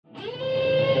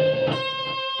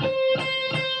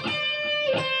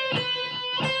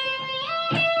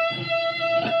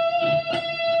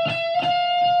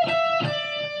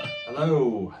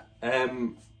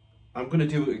going to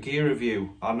do a gear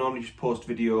review. I normally just post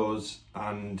videos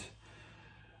and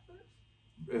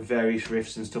various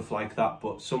riffs and stuff like that,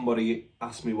 but somebody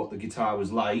asked me what the guitar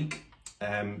was like.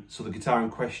 So the guitar in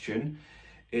question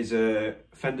is a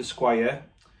Fender Squier.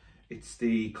 It's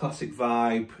the Classic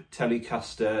Vibe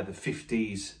Telecaster, the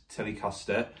 50's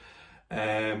Telecaster.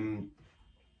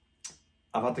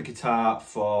 I've had the guitar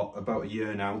for about a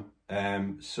year now,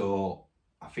 so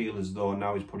I feel as though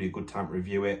now is probably a good time to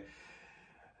review it.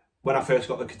 When I first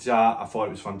got the guitar, I thought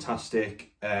it was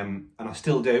fantastic, and I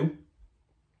still do,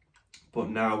 but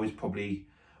now is probably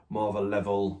more of a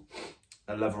level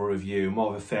review,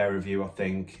 more of a fair review, I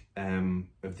think,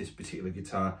 of this particular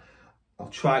guitar. I'll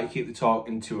try to keep the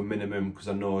talking to a minimum because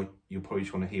I know you'll probably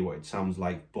just want to hear what it sounds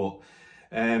like. But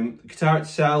the guitar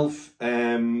itself,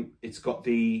 it's got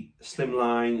the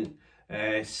slimline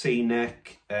C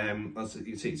neck. As you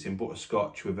can see, it's in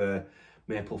butterscotch with a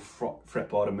maple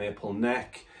fretboard and maple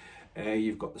neck.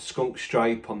 You've got the skunk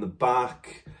stripe on the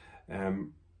back.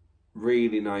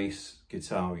 Really nice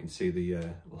guitar. You can see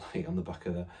the light on the back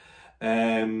of there.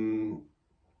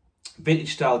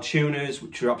 Vintage style tuners,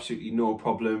 which are absolutely no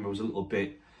problem. I was a little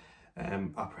bit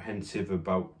apprehensive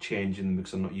about changing them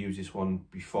because I've not used this one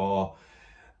before.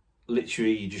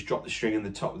 Literally, you just drop the string in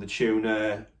the top of the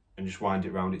tuner and just wind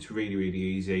it around. It's really, really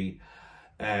easy.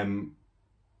 I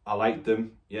like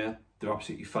them. Yeah, they're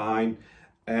absolutely fine.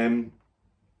 The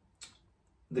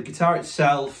guitar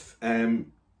itself,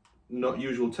 not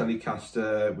usual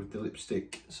Telecaster with the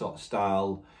lipstick sort of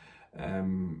style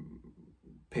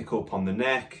pickup on the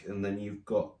neck, and then you've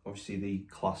got obviously the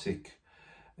classic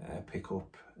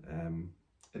pickup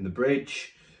in the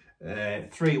bridge.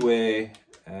 Three-way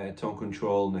tone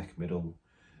control, neck, middle,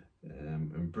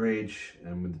 and bridge,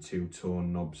 and with the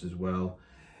two-tone knobs as well.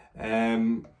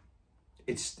 There's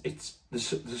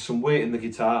some weight in the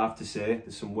guitar, I have to say.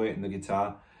 There's some weight in the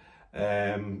guitar.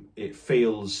 It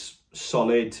feels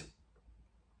solid.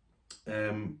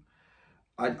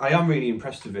 I am really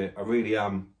impressed with it. I really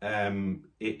am.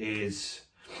 It is,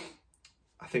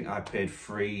 I think I paid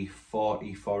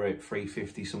 $340 for it,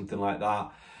 $350, something like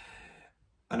that.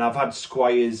 And I've had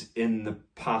Squiers in the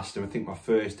past, and I think my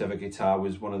first ever guitar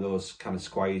was one of those kind of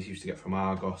Squiers you used to get from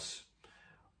Argos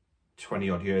 20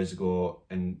 odd years ago,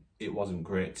 and it wasn't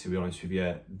great, to be honest with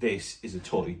you. This is a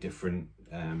totally different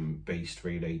beast,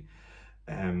 really.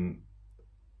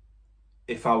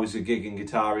 If I was a gigging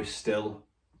guitarist still,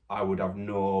 I would have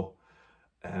no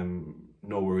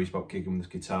worries about gigging with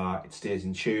this guitar. It stays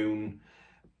in tune.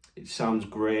 It sounds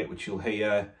great, which you'll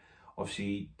hear.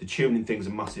 Obviously, the tuning thing's a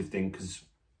massive thing because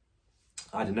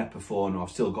I had an Epiphone, or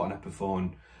I've still got an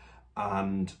Epiphone,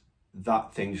 and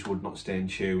that thing just would not stay in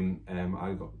tune.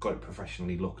 I got it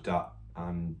professionally looked at,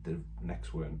 and the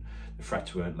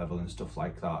frets weren't level and stuff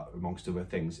like that, amongst other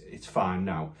things. It's fine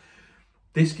now.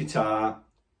 This guitar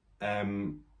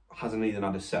hasn't even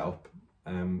had a setup.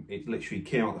 It literally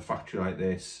came out the factory like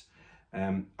this.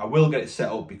 I will get it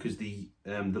set up because the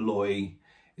loy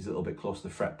is a little bit close to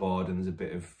the fretboard and there's a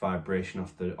bit of vibration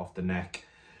off the neck.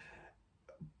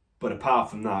 But apart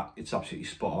from that, it's absolutely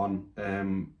spot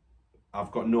on.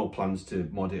 I've got no plans to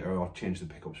mod it or change the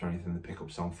pickups or anything. The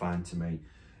pickups sound fine to me.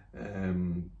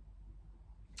 You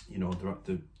know,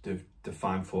 the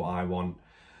fine for what I want.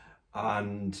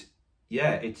 And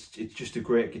yeah, it's just a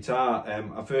great guitar.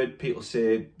 I've heard people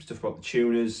say stuff about the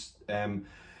tuners.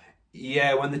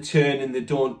 Yeah, when they're turning, they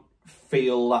don't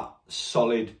feel that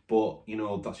solid, but you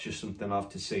know, that's just something I have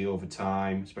to see over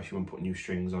time, especially when putting new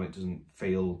strings on. It doesn't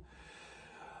feel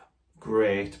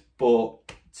great,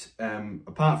 but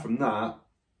apart from that,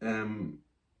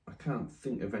 I can't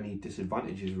think of any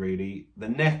disadvantages really. The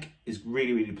neck is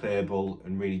really, really playable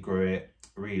and really great.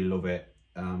 I really love it,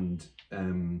 and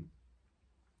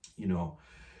you know,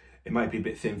 it might be a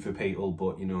bit thin for people,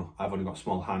 but you know, I've only got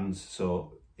small hands,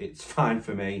 so it's fine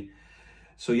for me.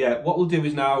 So yeah, what we'll do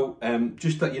is now,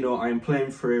 just that you know, I am playing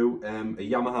through a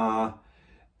Yamaha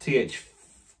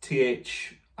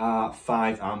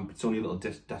THR5 amp. It's only a little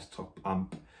desktop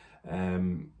amp,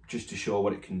 just to show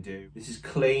what it can do. This is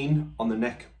clean on the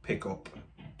neck pickup.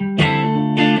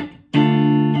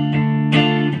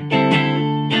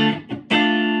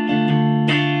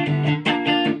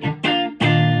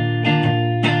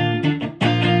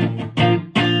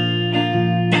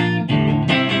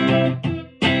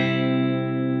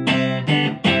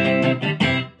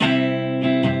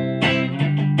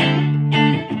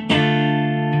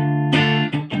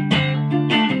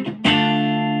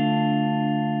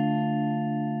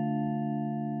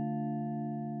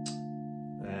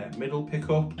 Middle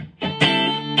pickup.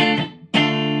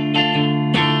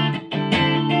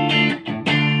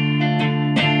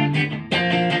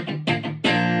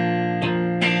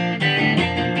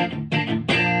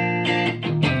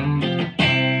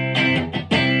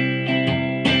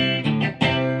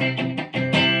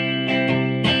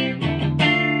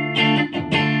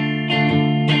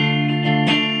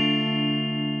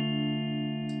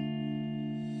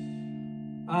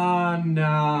 And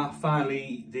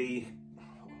finally,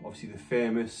 obviously the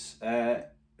famous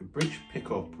bridge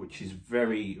pickup, which is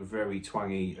very, very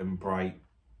twangy and bright.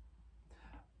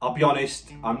 I'll be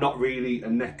honest, I'm not really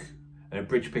a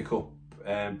bridge pickup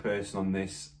person on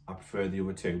this. I prefer the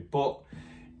other two, but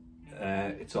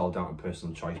it's all down to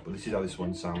personal choice. But this is how this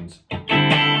one sounds.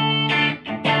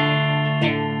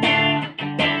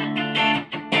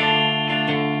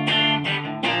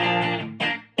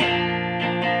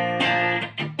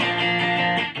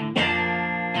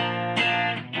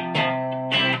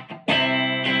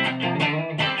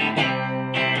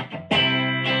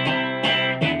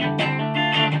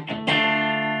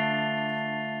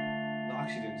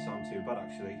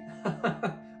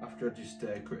 After I just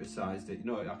criticised it, you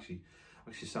know, it actually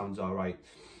sounds all right.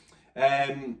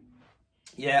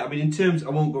 Yeah, I mean, in terms, I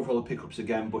won't go for all the pickups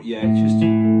again, but yeah, it's just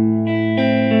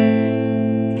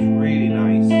really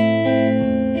nice.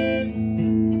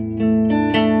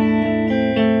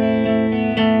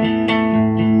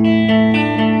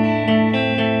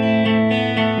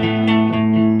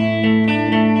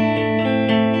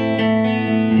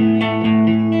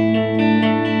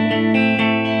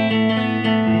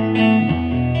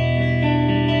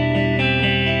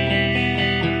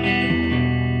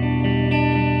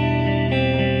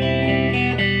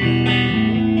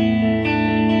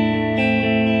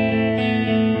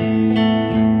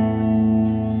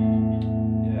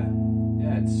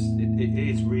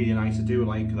 I do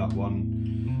like that one.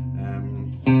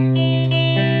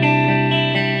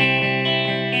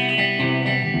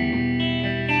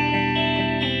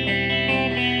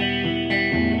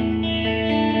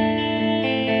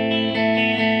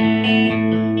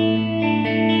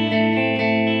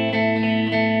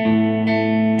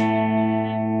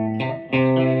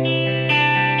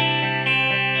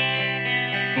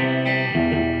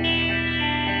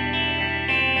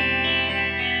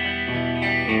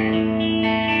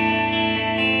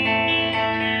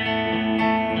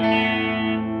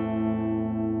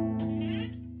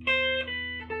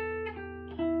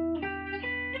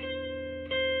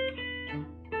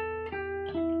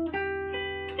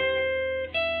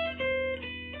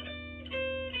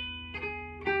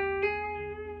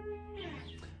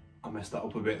 Messed that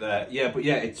up a bit there. Yeah, but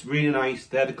yeah, it's really nice.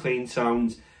 They're the clean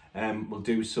sounds. We'll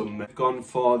do some. Gone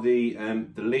for the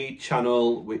lead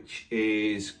channel, which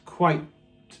is quite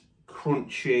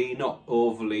crunchy, not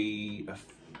overly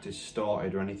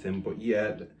distorted or anything. But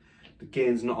yeah, the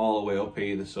gain's not all the way up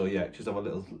either. So yeah, just have a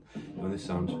little. You know, this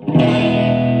sounds.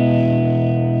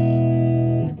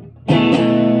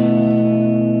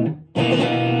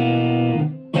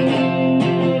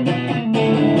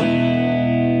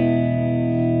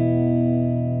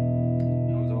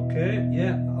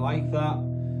 Like that.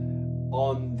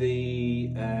 On the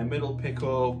middle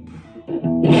pickup,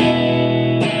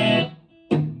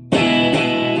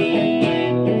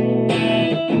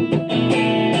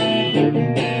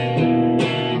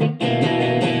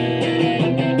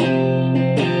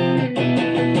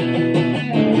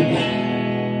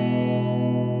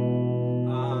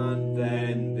 and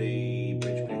then the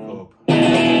bridge pickup.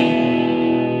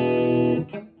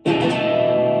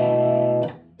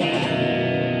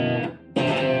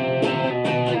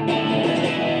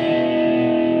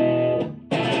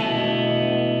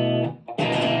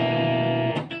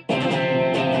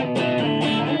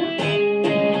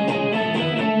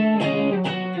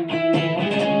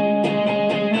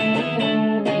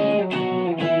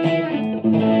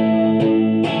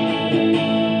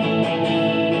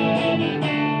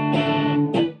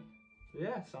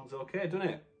 Sounds okay, doesn't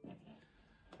it?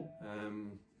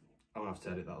 I'm gonna have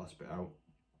to edit that last bit out.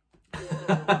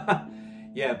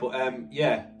 Yeah, but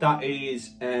yeah, that is.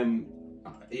 I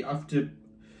have to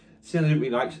say I didn't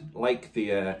really like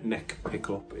the neck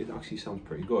pickup. It actually sounds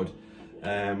pretty good.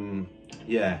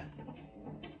 Yeah.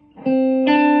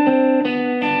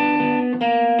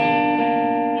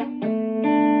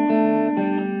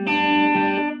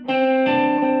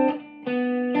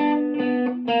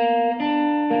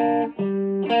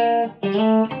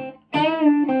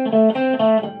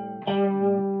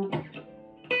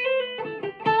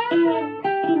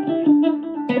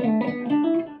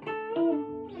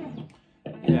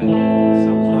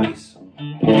 Sounds nice.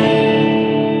 Yeah,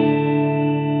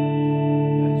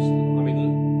 just, I mean,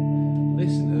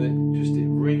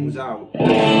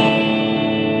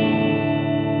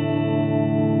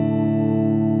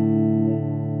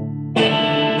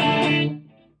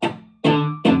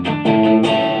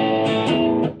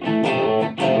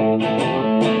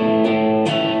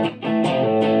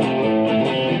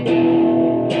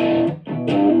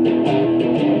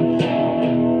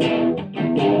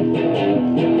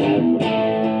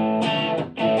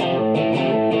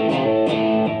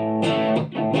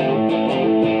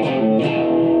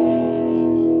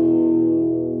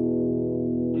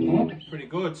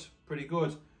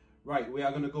 good. Right, we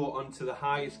are going to go on to the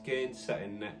highest gain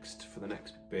setting next for the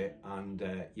next bit, and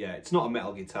yeah, it's not a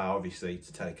metal guitar, obviously, it's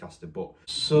a Telecaster, but...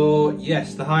 So,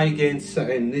 yes, the high gain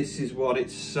setting, this is what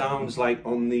it sounds like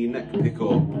on the neck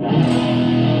pickup.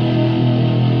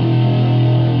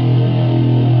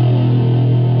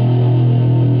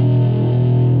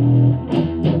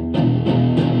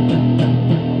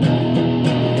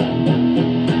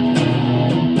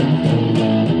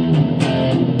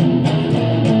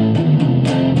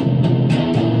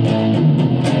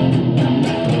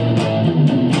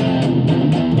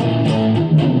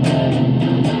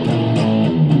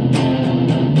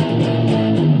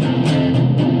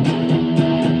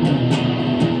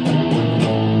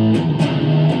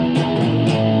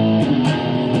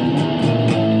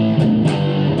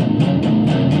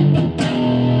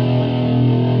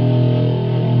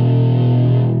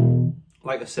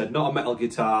 Like I said, not a metal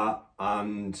guitar,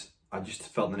 and I just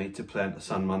felt the need to play into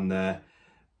Sandman there.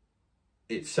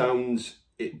 It sounds,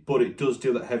 but it does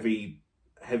do that heavy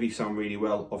sound really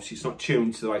well. Obviously it's not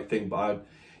tuned to the right thing, but I'd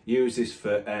use this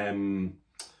for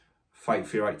Fight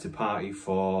for Your Right to Party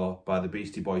by the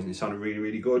Beastie Boys, and it sounded really,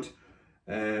 really good.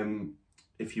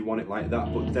 If you want it like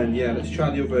that, but then yeah, let's try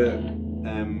the other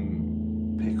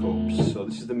pickups. So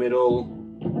this is the middle.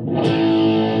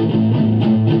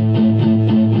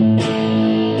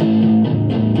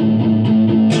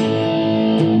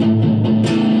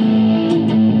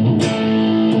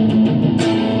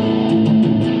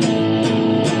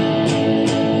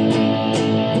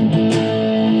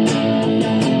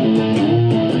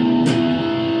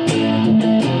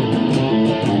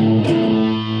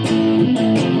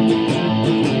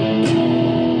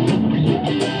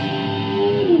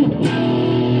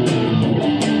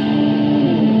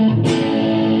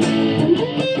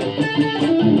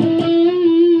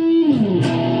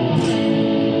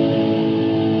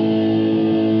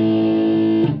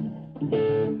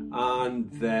 And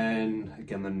then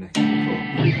again the neck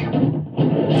pickup.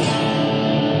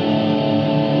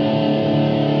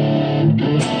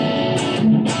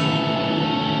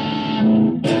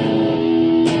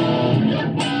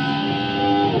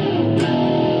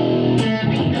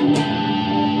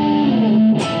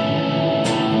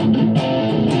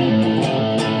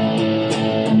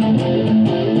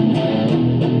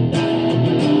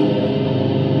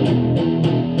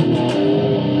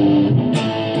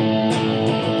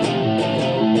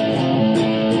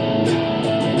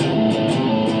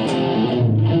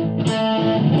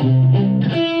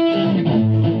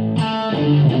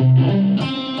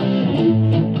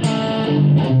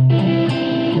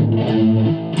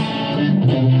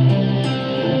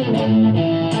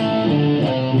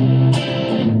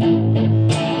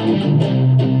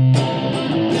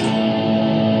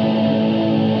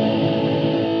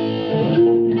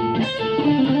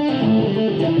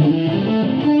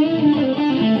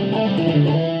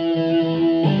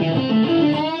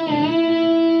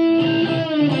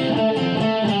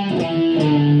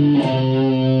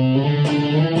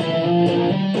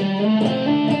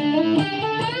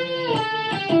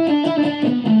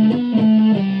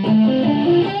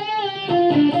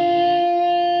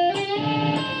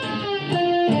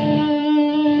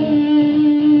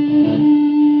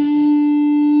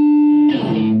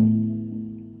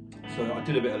 I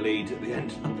did a bit of lead at the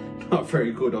end, not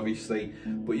very good obviously,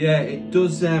 but yeah, it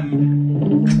does oh,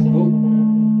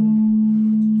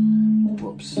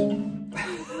 whoops.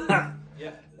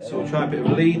 Yeah, so we'll try a bit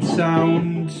of lead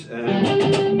sound.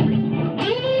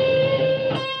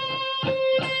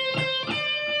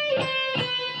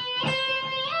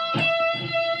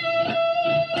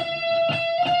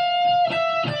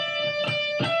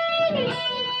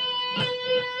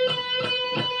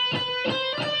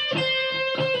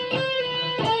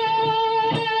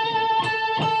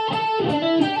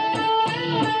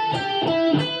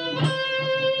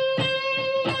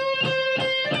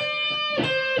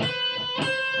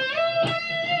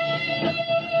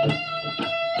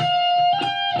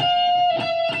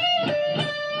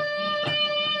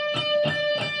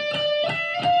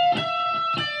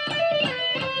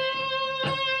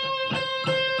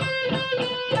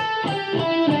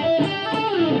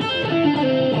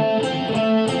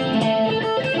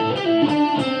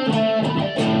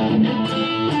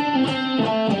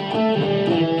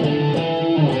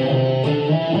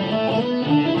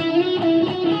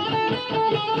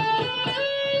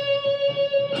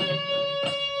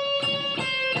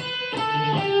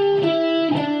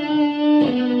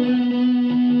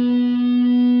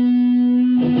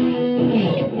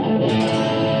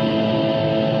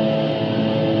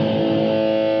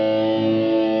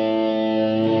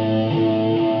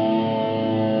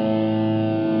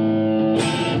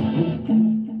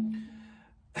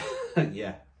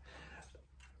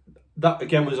 that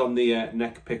again was on the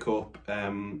neck pickup,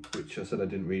 which I said I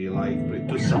didn't really like, but it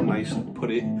does sound nice.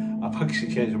 I've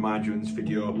actually changed my mind during this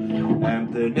video.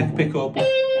 The neck pickup.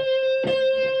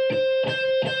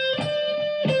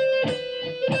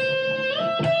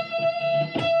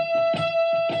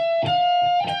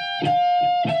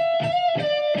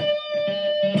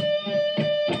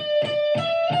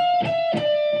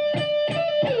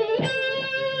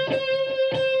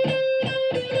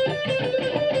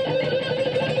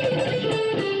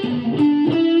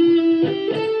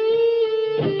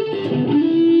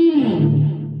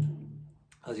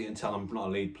 As you can tell, I'm not a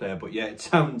lead player, but yeah, it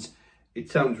sounds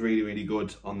really, really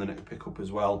good on the neck pickup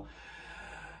as well.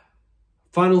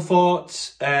 Final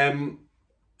thoughts on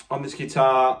this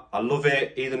guitar. I love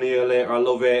it. Either near or later, I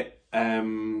love it. I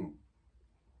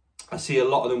see a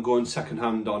lot of them going second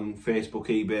hand on Facebook,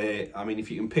 eBay. I mean, if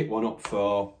you can pick one up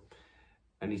for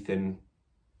anything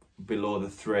below the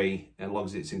 3, as long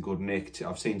as it's in good nick,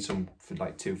 I've seen some for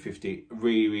like $250,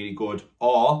 really, really good.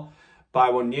 Or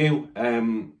buy one new.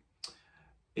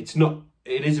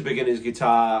 It is a beginner's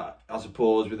guitar, I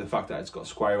suppose, with the fact that it's got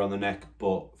Squier on the neck.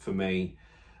 But for me,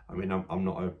 I mean, I'm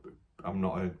not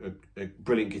a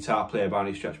brilliant guitar player by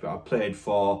any stretch, but I've played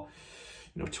for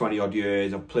 20 odd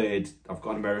years. I've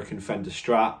got an American Fender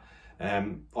Strat.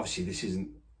 Obviously,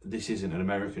 this isn't an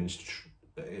American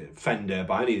Fender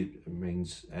by any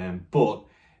means, but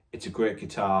it's a great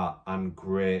guitar and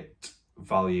great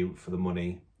value for the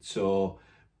money. So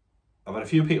I've had a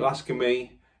few people asking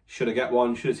me, should I get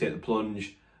one? Should I take the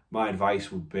plunge? My advice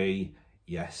would be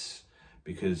yes,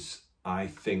 because I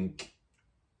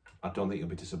don't think you'll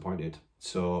be disappointed.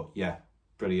 So yeah,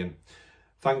 brilliant.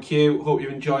 Thank you. Hope you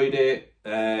enjoyed it.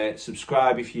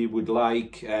 Subscribe if you would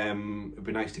like. It'd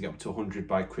be nice to get up to 100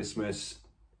 by Christmas.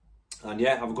 And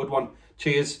yeah, have a good one.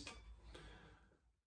 Cheers.